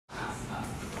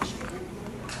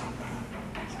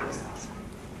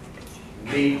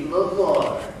Meet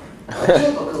Lavour, a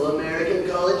typical American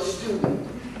college student.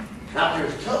 After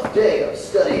a tough day of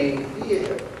studying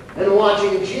theater and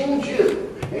watching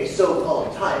Jingju, a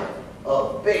so-called type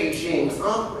of Beijing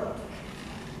opera,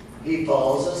 he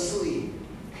falls asleep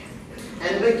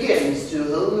and begins to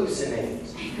hallucinate,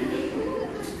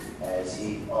 as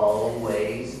he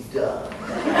always does.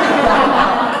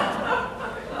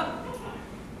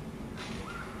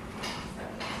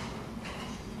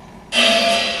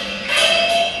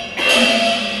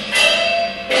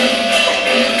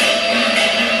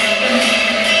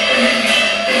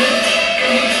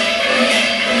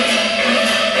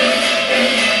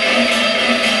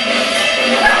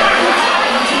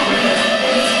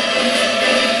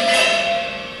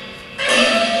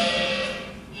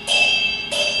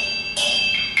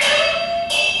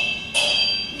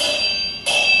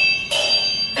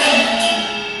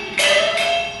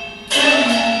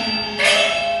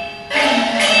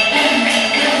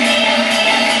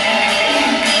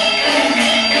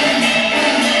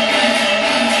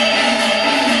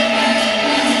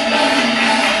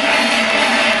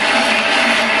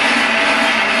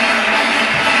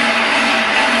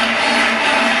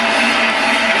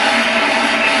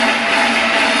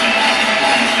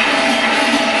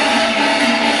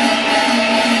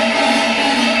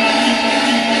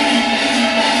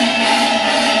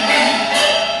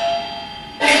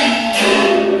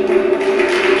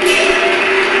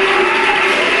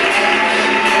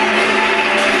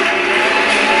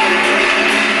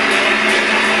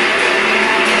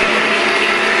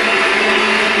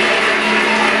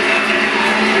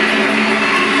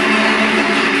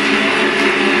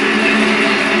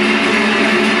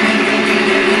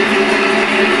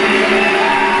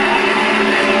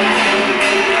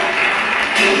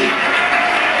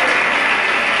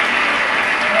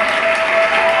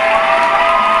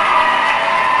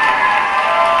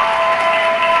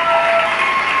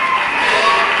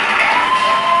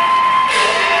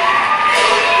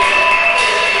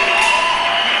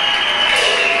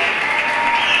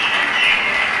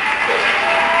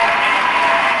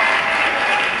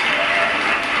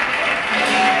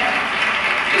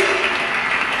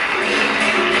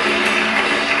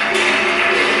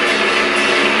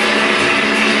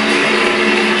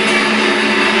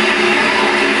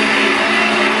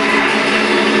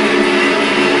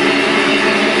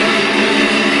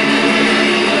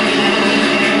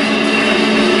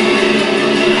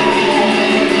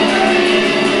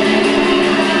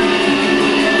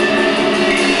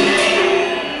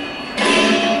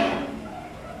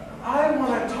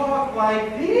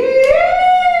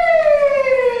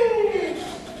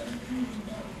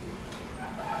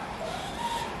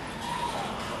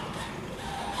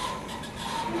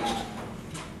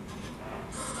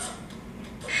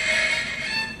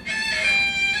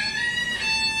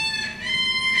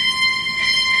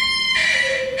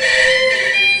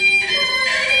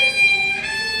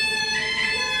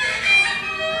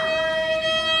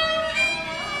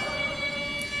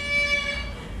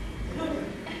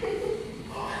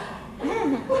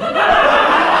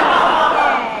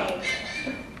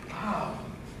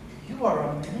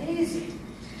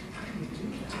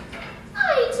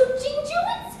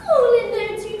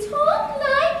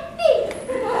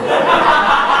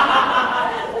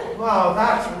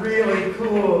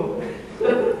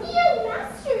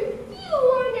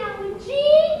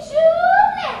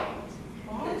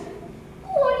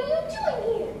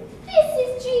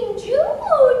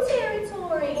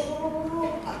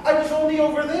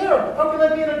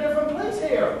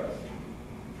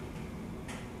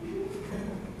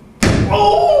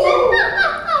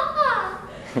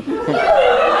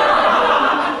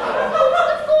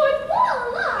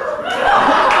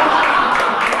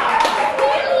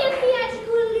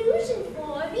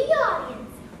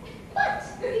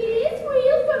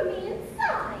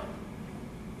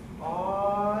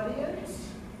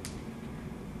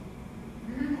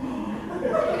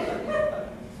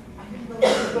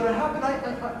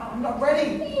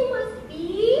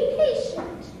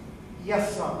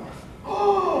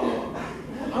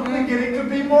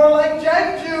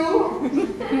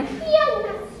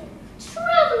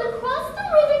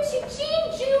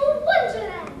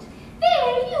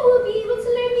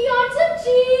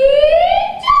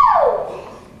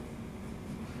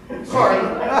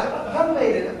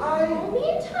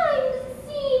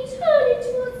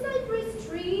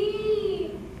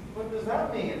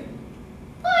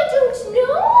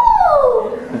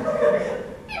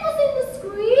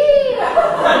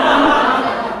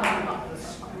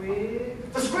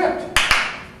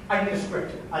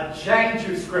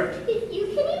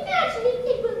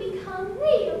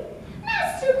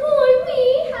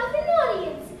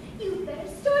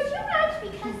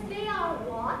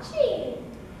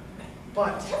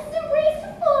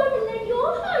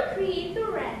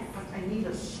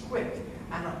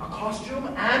 costume,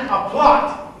 and a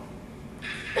plot.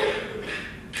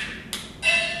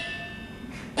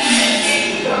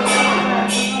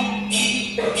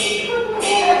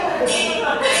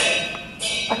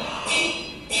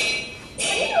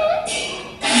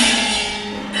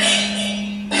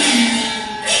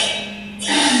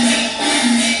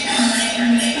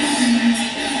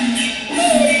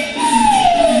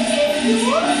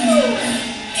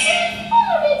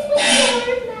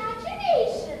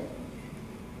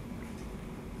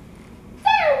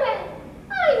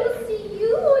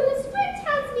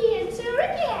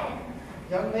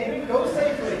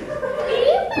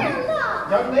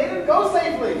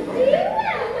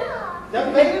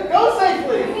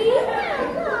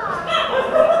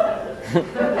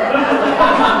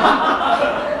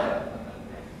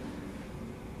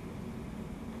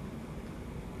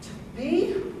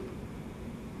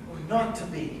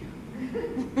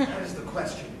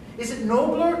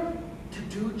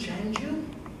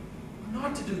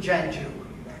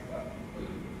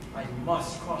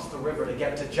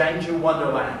 Jingju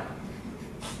Wonderland.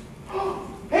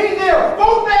 Hey there,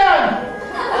 boatman!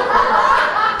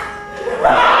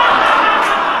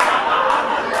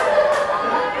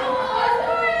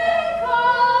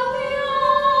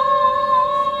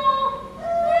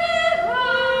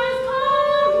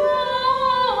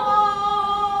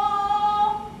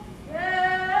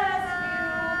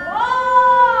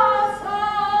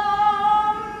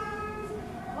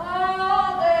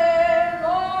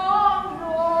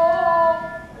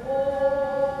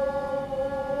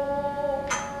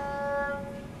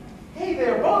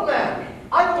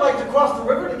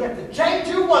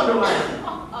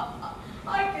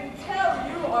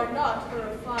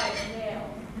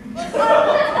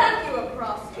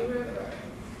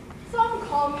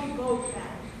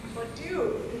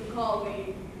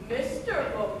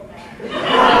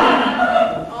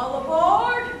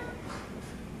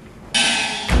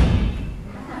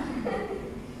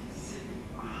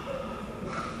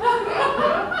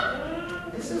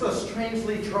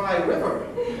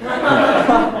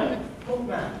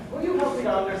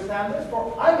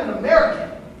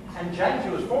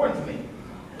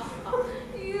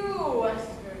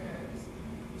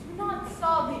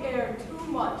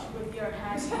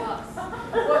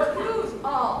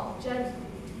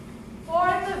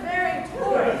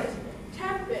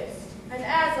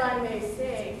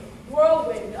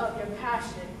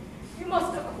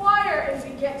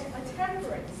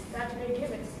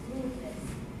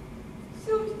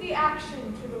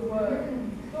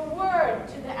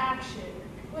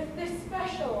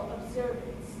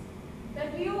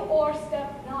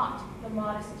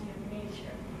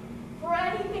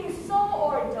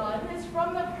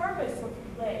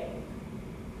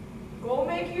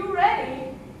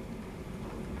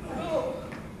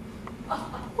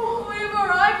 We've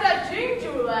arrived at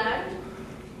Jingju land.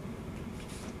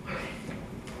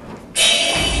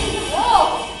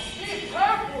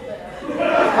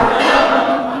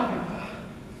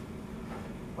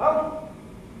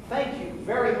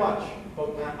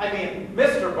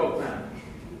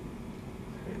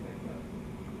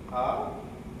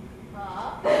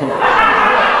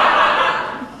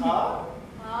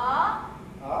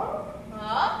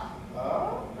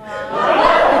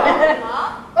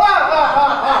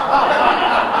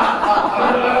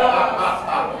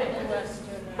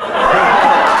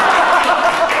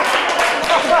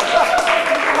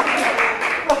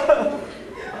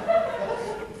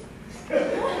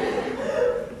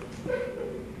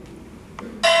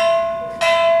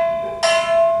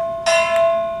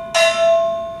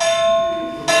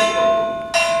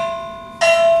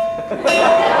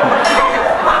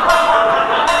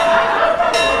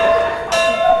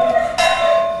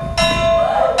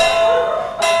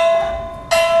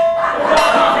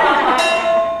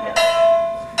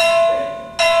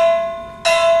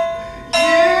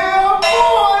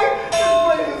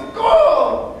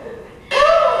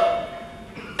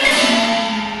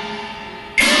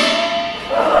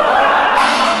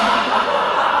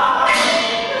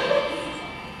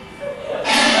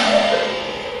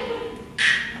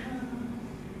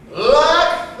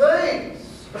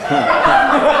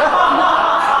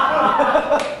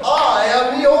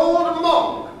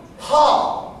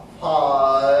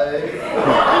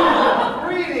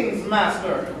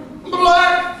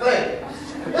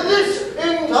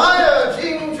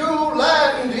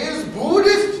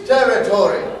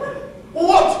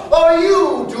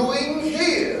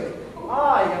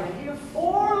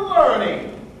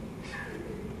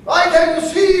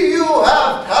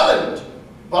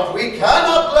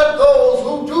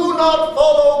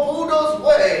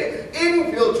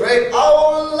 infiltrate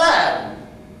our land.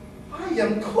 I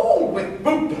am cold with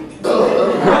Buddha.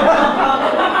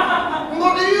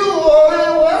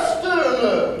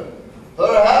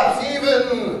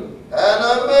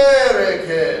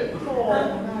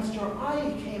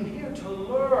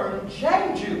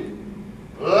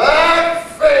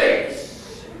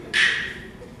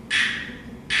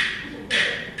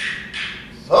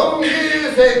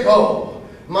 ago,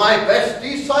 my best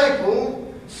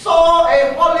disciple saw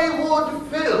a Hollywood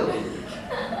film.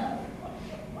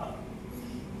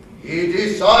 He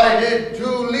decided to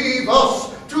leave us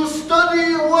to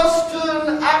study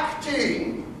Western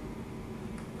acting.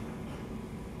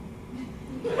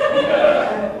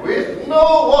 With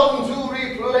no one to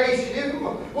replace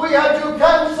him, we had to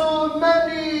cancel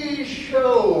many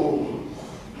shows.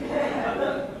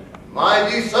 My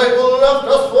disciple left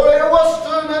us for a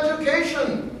Western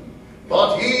education,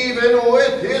 but even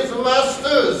with his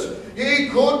masters, he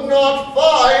could not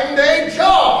find a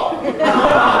job.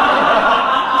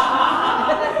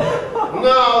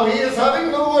 Now he is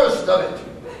having the worst of it.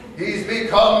 He's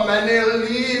become an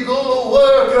illegal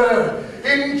worker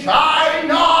in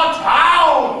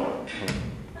Chinatown.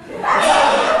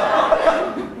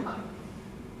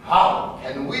 How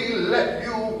can we let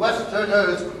you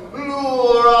Westerners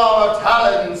lure our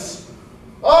talents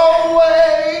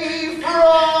away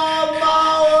from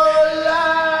our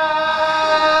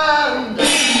land?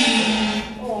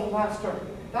 Oh, Master,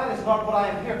 that is not what I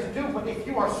am here to do, but if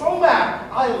you are so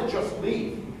mad, I'll just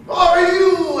leave. Are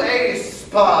you a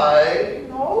spy?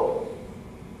 No?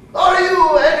 Are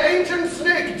you an ancient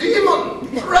snake demon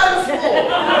transformed?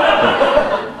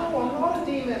 No, I'm not a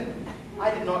demon.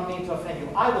 I did not mean to offend you.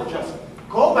 I will just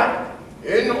go back.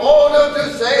 In order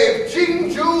to save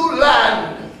Jingju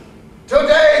land,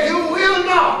 today you will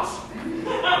not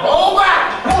go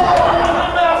back. Oh,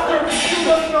 Master, you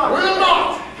must not. Will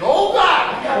not go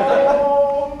back.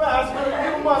 Oh, Master,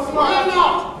 you must not. Will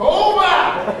not go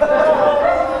back.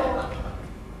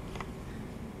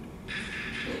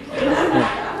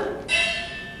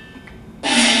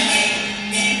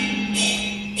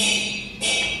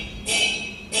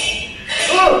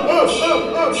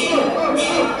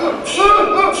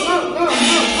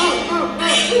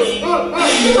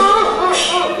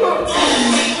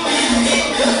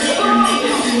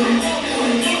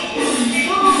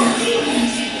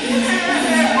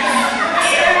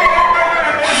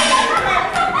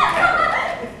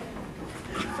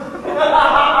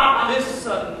 This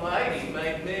sudden lady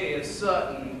made me a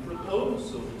sudden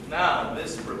proposal. Now,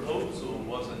 this proposal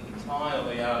wasn't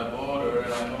entirely out of order,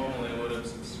 and I normally would have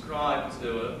subscribed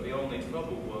to it. The only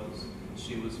trouble was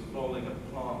she was falling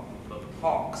apart with the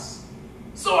pox.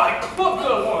 So I clubbed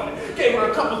her one, gave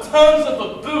her a couple turns of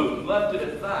a boot, and left it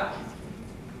at that.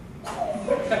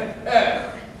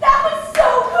 That was so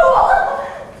cool!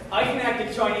 I can act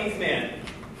a Chinese man.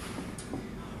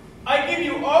 I give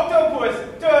you octopus,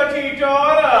 dirty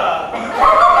daughter.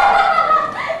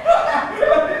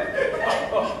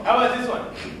 Oh, how about this one?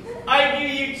 I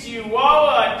give you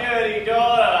chihuahua, dirty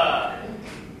daughter.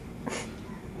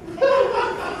 It's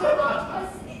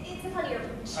a funnier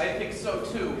pitch. I think so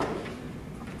too.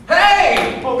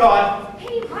 Hey! Oh, God.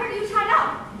 Hey, why are you tied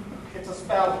up? It's a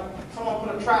spell. Someone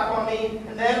put a trap on me,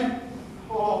 and then...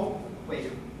 Oh,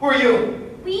 wait. Who are you?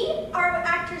 We are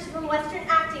actors from Western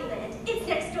Acting Land. It's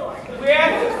next door. We're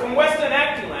actors from Western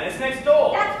Acting Land. It's next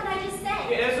door. That's what I just said.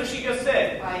 Yeah, that's what she just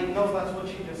said. I know that's what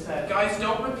she just said. Guys,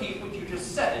 don't repeat what you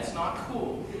just said. It's not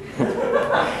cool.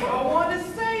 I want to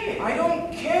say it. I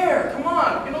don't care. Come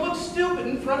on. We're going to look stupid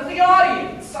in front of the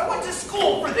audience. I went to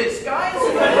school for this, guys. In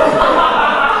front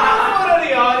of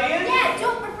the audience. Yeah,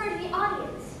 don't refer to the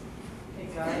audience. Hey,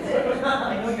 guys.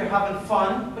 I know you're having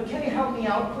fun, but can you help me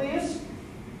out, please?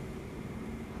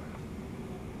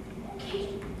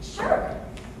 Okay, sure.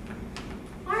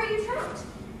 Why are you trapped?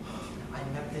 I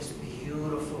met this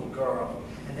beautiful girl,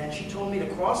 and then she told me to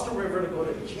cross the river to go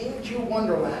to Jingju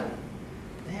Wonderland.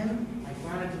 Then I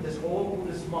ran into this old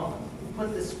Buddhist monk who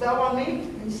put this spell on me,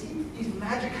 and you see these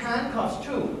magic handcuffs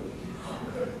too.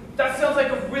 That sounds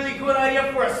like a really good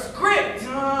idea for a script.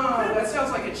 No, that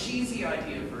sounds like a cheesy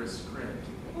idea for a script.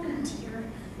 Oh dear.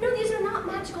 No, these are not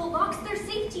magical locks, they're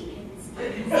safety pins.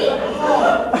 See?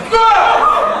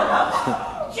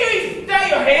 Jeez, is that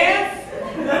your hands?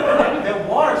 They're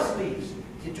water sleeves.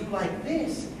 You do like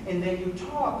this, and then you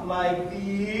talk like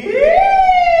this.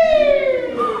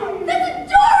 That's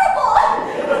adorable!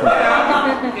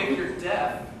 Yeah, if you're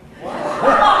deaf.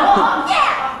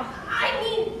 Yeah! I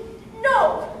mean,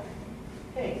 no.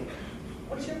 Hey,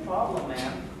 what's your problem,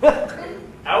 man?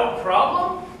 Our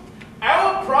problem?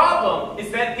 Our problem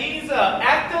is that these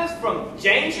actors from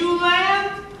Jingju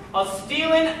Land are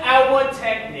stealing our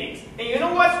techniques. And you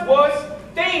know what's worse?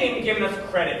 They ain't even giving us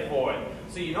credit for it.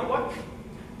 So you know what?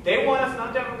 They want us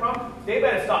not to have a problem. They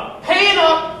better start paying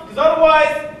up, because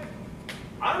otherwise,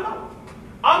 I don't know.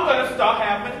 I'm going to start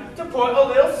having to put a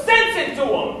little sense into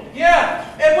them. Yeah,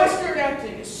 and Western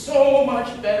acting is so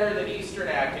much better than Eastern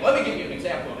acting. Let me give you an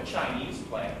example of a Chinese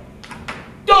play.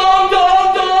 Dong,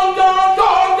 dong, dong, dong,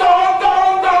 dong, dong,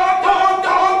 dong,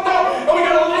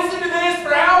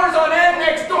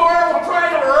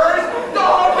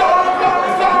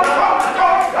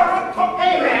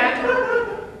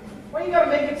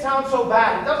 sound so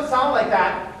bad. It doesn't sound like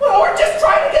that. Well, we're just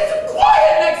trying to get some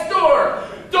quiet next door.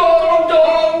 Dong,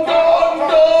 dong, dong,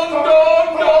 dong,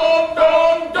 dong, dong,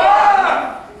 dong,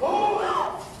 dong.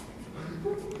 Oh,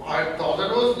 I thought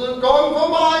it was going for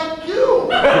my cue.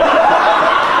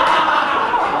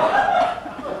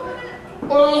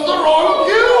 Well, it was the wrong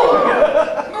cue.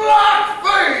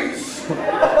 Blackface.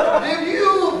 Did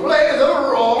you play the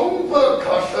wrong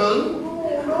percussion?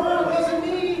 No, it wasn't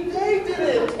me. They did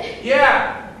it.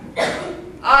 Yeah,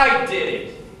 I did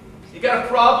it. You got a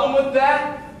problem with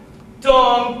that?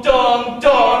 Dong, dong,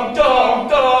 dong, dong,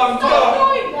 dong, Stop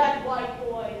dong. doing that, white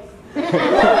boys.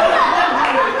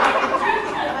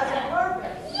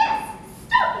 Yes,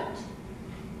 stop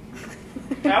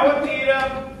it. Our theater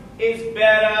is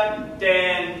better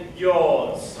than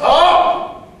yours.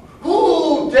 Stop!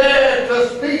 Who dared to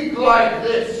speak like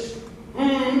this?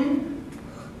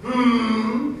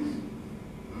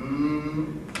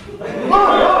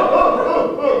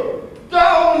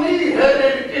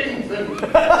 Downy-headed infant!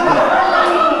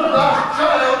 That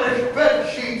childish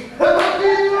bedsheet and the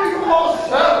deal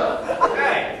yourself!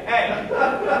 Hey,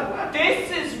 this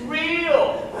is real,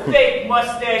 fake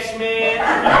mustache man.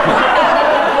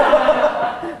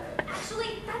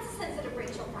 Actually, that's a sensitive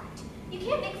racial fact. You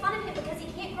can't make fun of him because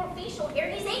he can't grow facial hair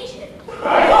and he's Asian.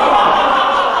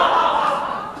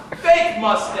 Fake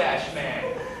mustache man.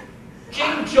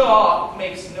 Jing jaw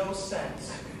makes no sense.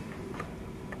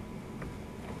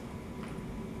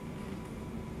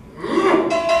 I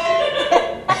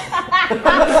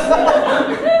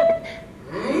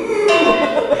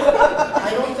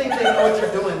don't think they know what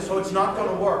you're doing, so it's not going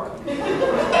to work.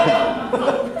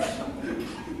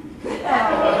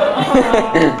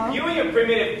 You and your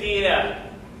primitive theater.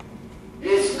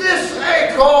 Is this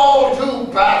a call to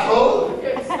battle?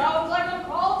 It sounds like a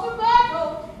call to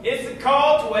battle. It's a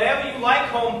call to whatever you like,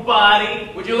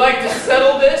 homebody. Would you like to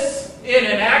settle this in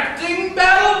an acting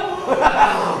battle?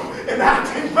 An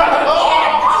acting battle!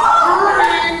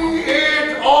 Bring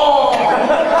it on!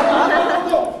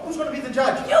 No, who's going to be the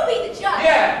judge? You be the judge.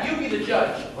 Yeah, you be the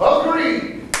judge.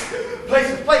 Agreed!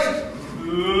 Places.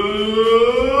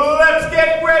 Let's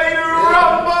get ready to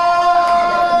rumble!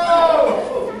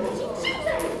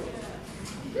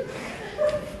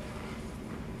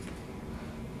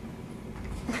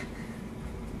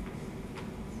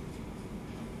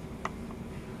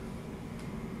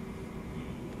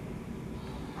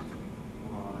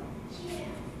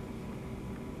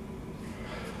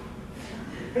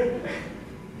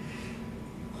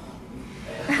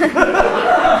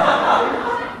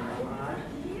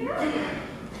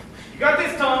 You got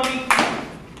this, Tommy.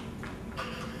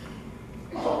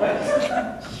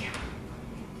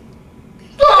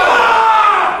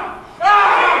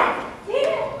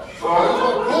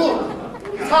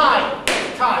 Tie.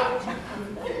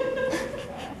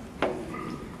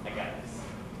 I got this.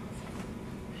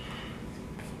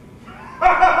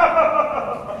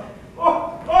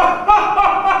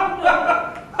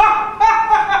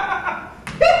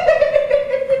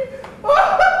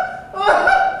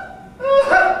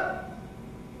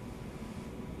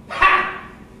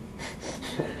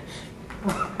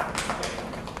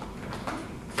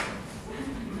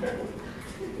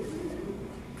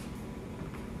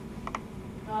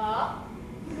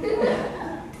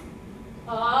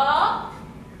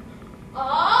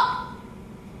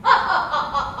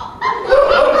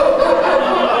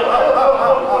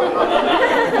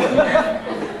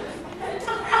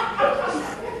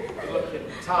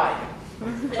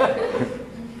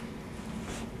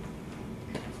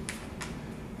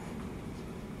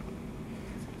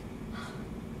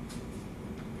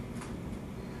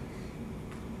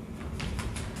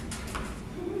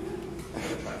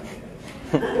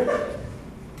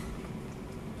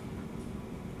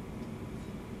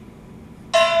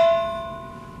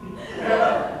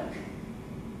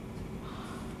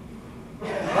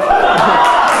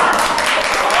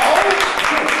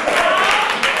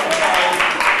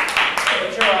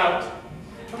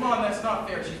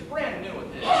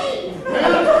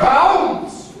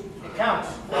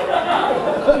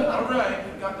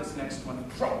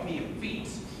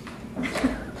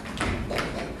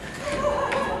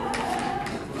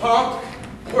 Honk,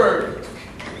 word.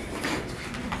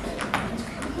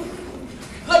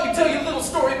 Let me tell you a little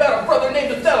story about a brother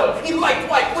named Othello. He liked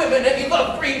white women and he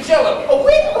loved green jello. A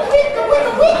wink, a wink, a wink,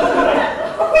 a wink.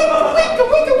 A wink, a wink, a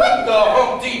wink, a wink. The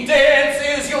Humpty Dance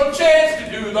is your chance to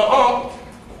do the hump.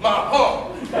 My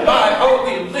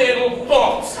holy little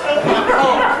bumps.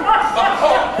 My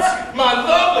humps, my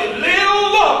lovely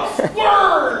little lumps.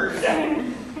 Word!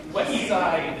 West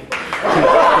Side.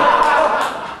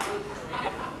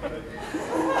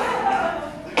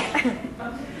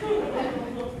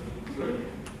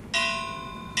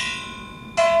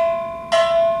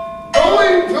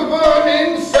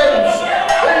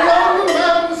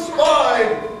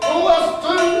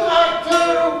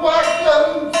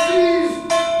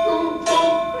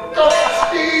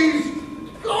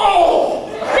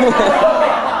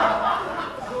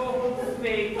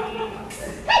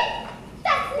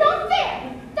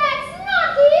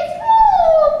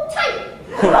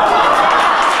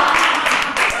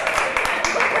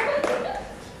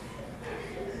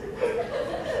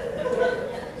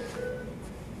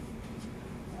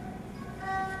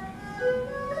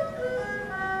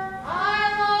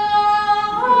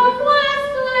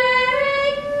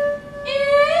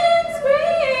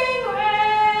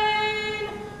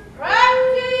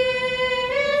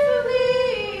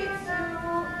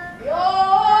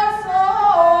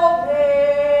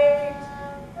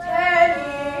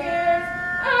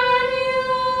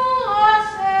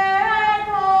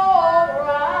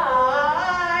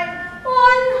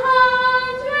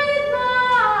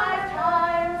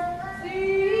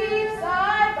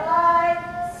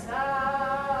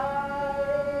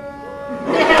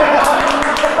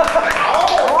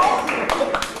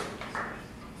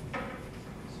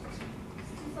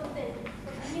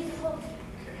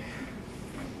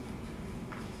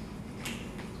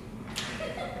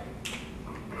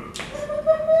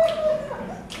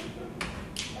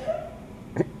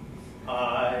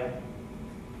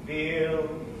 feel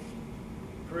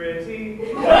pretty.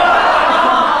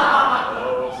 Oh,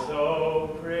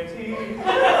 so pretty.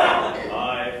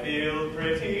 I feel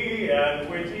pretty and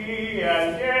witty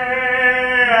and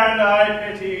gay, and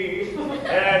I pity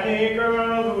any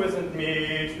girl who isn't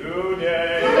me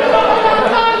today.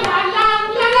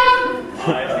 I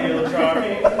feel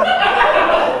charming,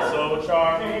 so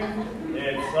charming.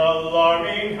 It's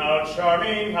alarming how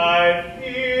charming I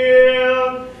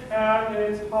feel, and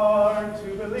it's hard to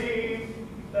believe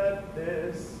that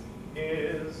this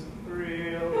is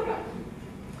real.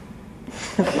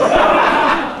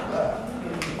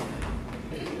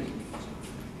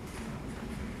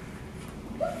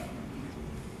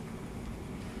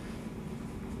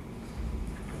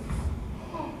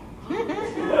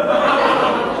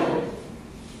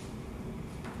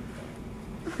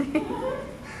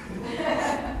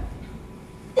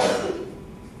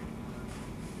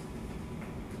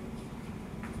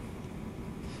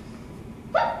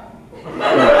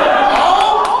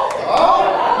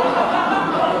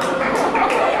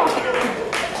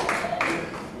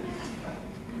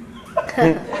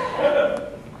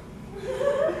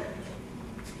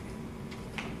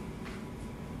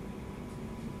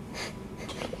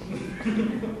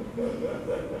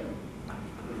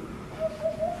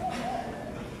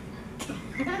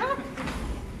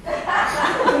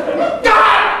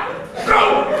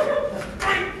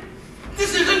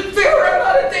 This isn't fair! I'm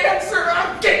not a dancer!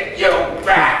 I'll get you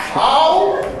back!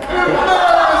 How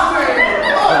embarrassing!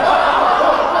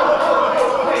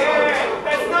 Hey,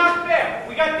 that's not fair.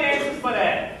 We got dances for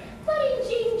that. But in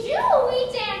Jingju, we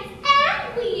dance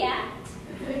and we act.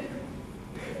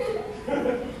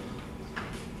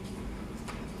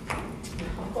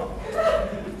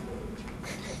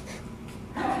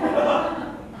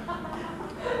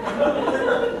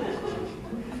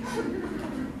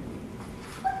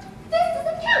 This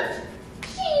doesn't count.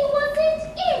 She wasn't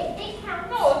in. It counts.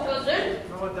 No, it doesn't.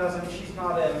 No, it doesn't. She's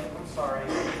not in. I'm sorry.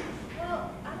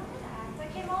 Well, I don't want to act. I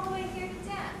came all the way here to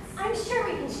dance. I'm sure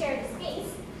we can share the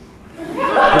space.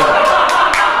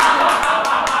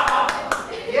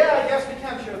 Yeah, I guess we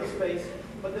can share the space,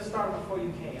 but this started before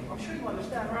you came. I'm sure you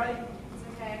understand, right? It's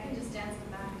okay. I can just dance in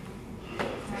the back.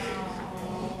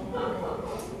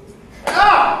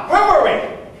 Ah! Where were we?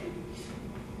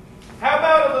 How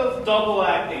about a little double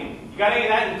acting? You got any of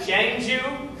that in Jingju?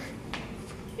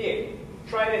 Here,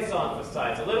 try this on for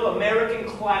size. A little American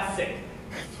classic.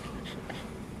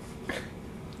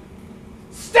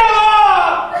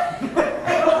 Stella!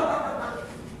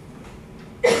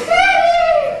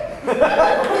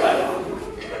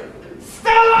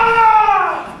 Stella!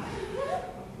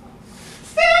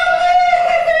 Stella!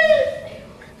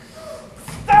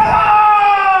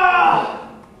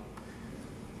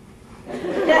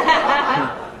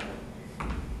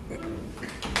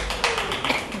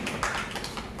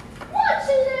 Want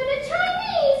to learn a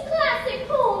Chinese classic,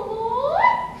 homeboy?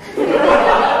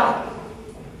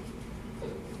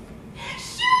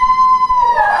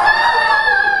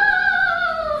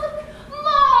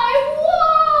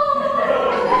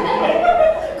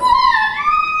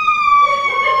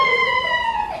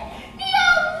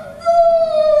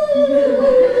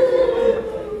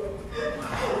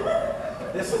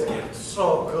 This is getting so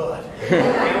good. In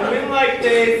a win like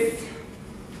this,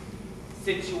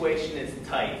 situation is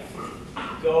tight.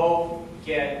 Go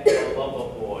get a lover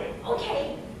boy.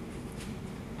 Okay.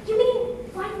 You mean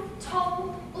white,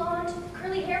 tall, blonde,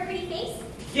 curly hair, pretty face?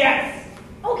 Yes!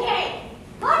 Okay.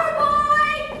 Lover boy!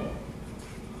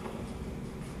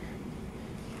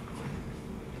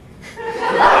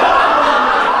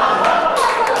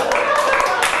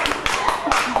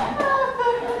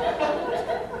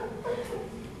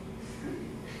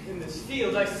 In this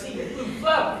field I see a blue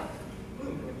flower,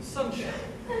 blooming in the sunshine.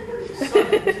 The sun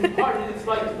has imparted its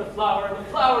light to the flower, and the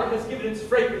flower has given its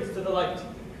fragrance to the light.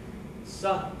 The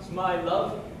sun is my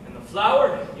love, and the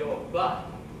flower your body.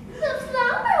 The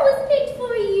flower was picked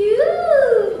for you.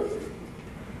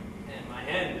 And my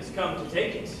hand has come to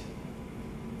take it.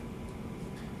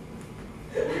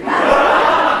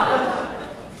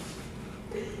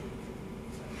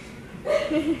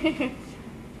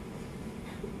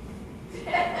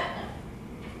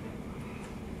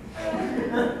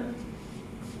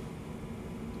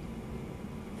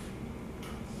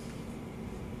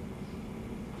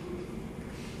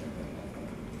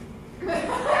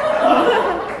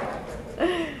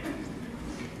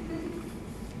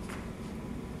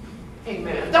 Hey,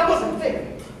 man, that wasn't fair.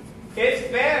 It's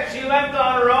fair. She left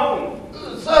on her own.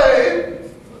 Say,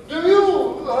 do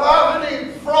you have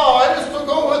any fries to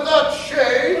go with that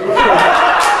shade? Hey,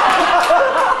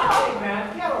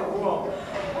 man, get a room.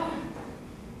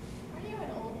 Are you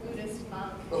an old Buddhist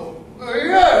monk? Oh,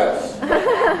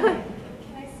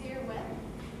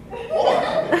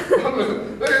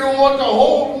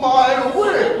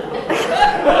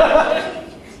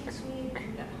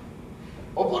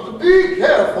 Be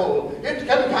careful. It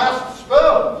can cast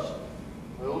spells.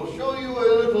 I will show you a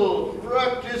little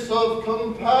practice of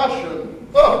compassion.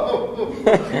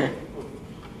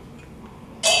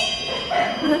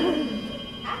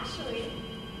 Actually,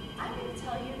 I'm going to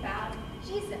tell you about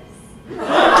Jesus.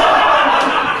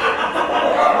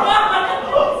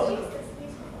 Jesus,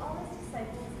 he's with all his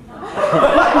disciples.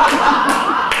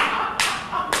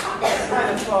 I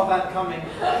just saw that coming.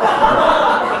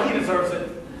 He deserves it.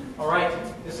 All right,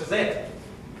 this is it.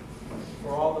 For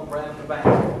all the bread in the bank.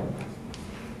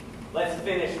 Let's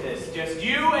finish this. Just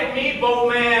you and me,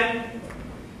 Bowman.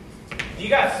 You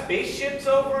got spaceships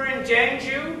over in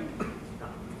Jingju?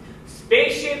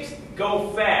 Spaceships go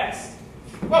fast.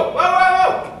 Whoa, whoa,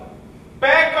 whoa, whoa!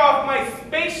 Back off my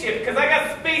spaceship, because I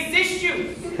got space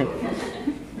issues.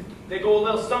 They go a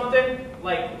little something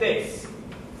like this.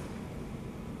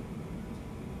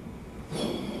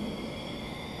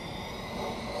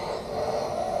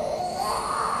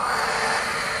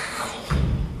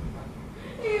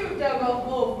 You dug a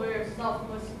hole for yourself,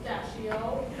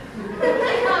 Mustachio.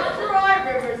 They have dry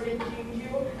rivers in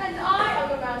Jingju, and I am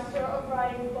a master of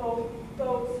riding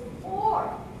boats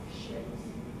or ships.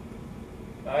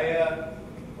 I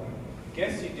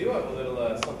guess you do have a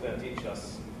little something to teach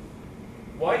us.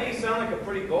 Why do you sound like a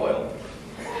pretty goyle?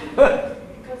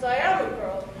 Because I am a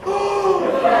girl.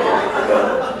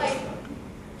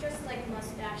 Just like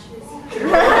mustaches.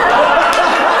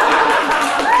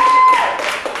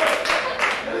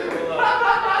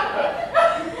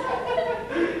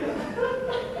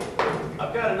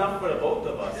 I've got enough for the both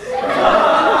of us.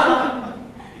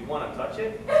 You want to touch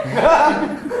it?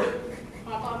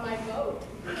 Hop on my boat.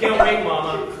 Can't wait,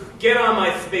 Mama. Get on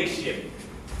my spaceship.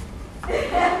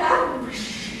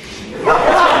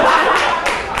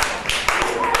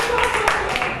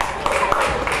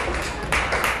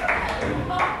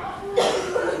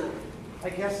 I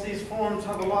guess these forms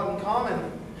have a lot in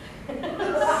common. Oh,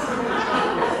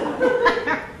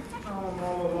 I'm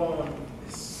all alone.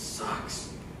 This sucks.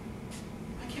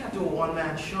 I can't do a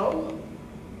one-man show.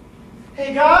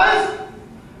 Hey, guys!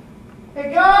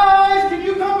 Hey, guys! Can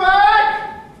you come back?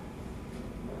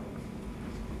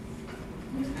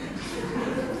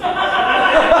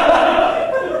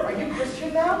 Are you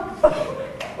Christian now?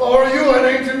 Are you an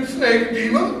ancient snake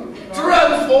demon?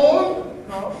 Transformed?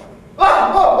 No.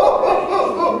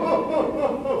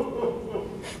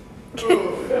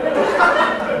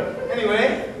 Anyway,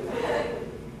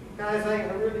 guys, I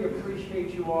really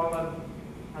appreciate you all, and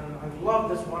I love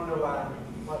this Wonderland,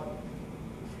 but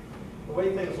the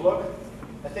way things look,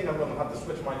 I think I'm going to have to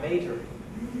switch my major.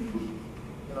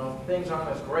 You know, things aren't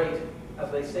as great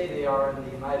as they say they are in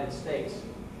the United States.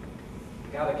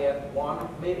 You gotta get one,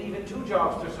 maybe even 2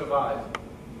 jobs to survive.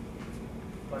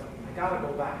 But I gotta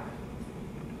go back.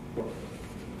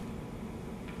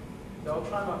 Don't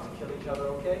try not to kill each other,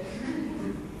 okay?